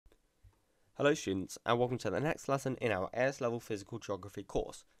Hello students, and welcome to the next lesson in our AS level physical geography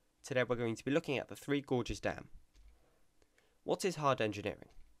course. Today we're going to be looking at the Three Gorges Dam. What is hard engineering?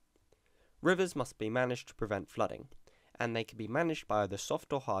 Rivers must be managed to prevent flooding, and they can be managed by either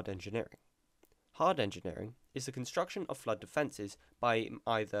soft or hard engineering. Hard engineering is the construction of flood defences by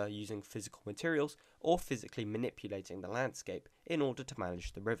either using physical materials or physically manipulating the landscape in order to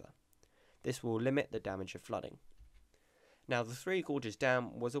manage the river. This will limit the damage of flooding. Now, the Three Gorges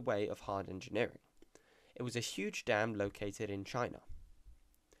Dam was a way of hard engineering. It was a huge dam located in China.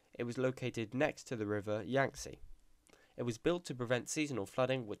 It was located next to the river Yangtze. It was built to prevent seasonal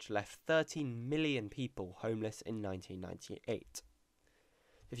flooding, which left 13 million people homeless in 1998.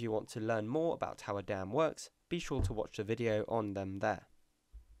 If you want to learn more about how a dam works, be sure to watch the video on them there.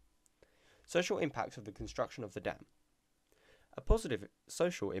 Social impacts of the construction of the dam. A positive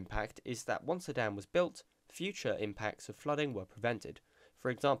social impact is that once the dam was built, future impacts of flooding were prevented. For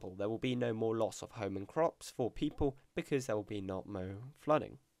example, there will be no more loss of home and crops for people because there will be not more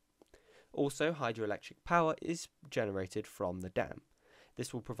flooding. Also, hydroelectric power is generated from the dam.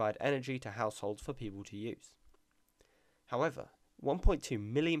 This will provide energy to households for people to use. However, 1.2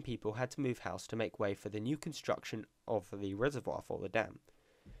 million people had to move house to make way for the new construction of the reservoir for the dam.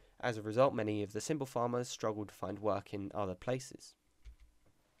 As a result, many of the simple farmers struggled to find work in other places.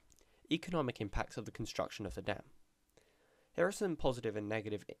 Economic impacts of the construction of the dam. Here are some positive and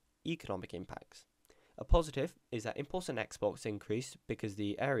negative economic impacts. A positive is that imports and exports increased because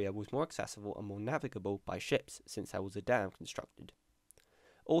the area was more accessible and more navigable by ships since there was a dam constructed.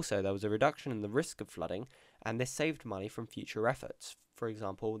 Also, there was a reduction in the risk of flooding, and this saved money from future efforts. For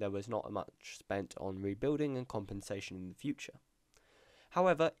example, there was not much spent on rebuilding and compensation in the future.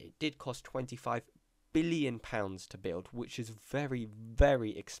 However, it did cost £25 billion to build, which is very,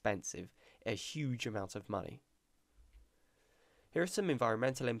 very expensive, a huge amount of money. Here are some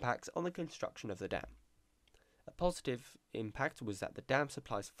environmental impacts on the construction of the dam. A positive impact was that the dam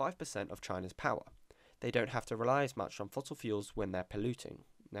supplies 5% of China's power. They don't have to rely as much on fossil fuels when they're polluting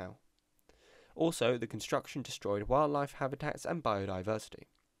now. Also, the construction destroyed wildlife habitats and biodiversity.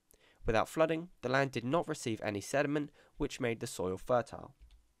 Without flooding, the land did not receive any sediment, which made the soil fertile.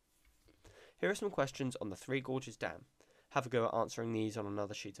 Here are some questions on the Three Gorges Dam. Have a go at answering these on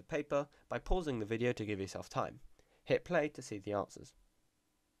another sheet of paper by pausing the video to give yourself time. Hit play to see the answers.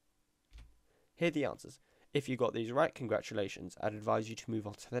 Here are the answers. If you got these right, congratulations. I'd advise you to move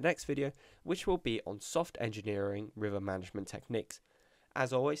on to the next video, which will be on soft engineering river management techniques.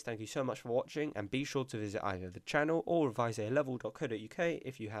 As always, thank you so much for watching, and be sure to visit either the channel or revisealevel.co.uk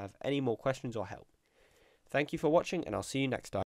if you have any more questions or help. Thank you for watching, and I'll see you next time.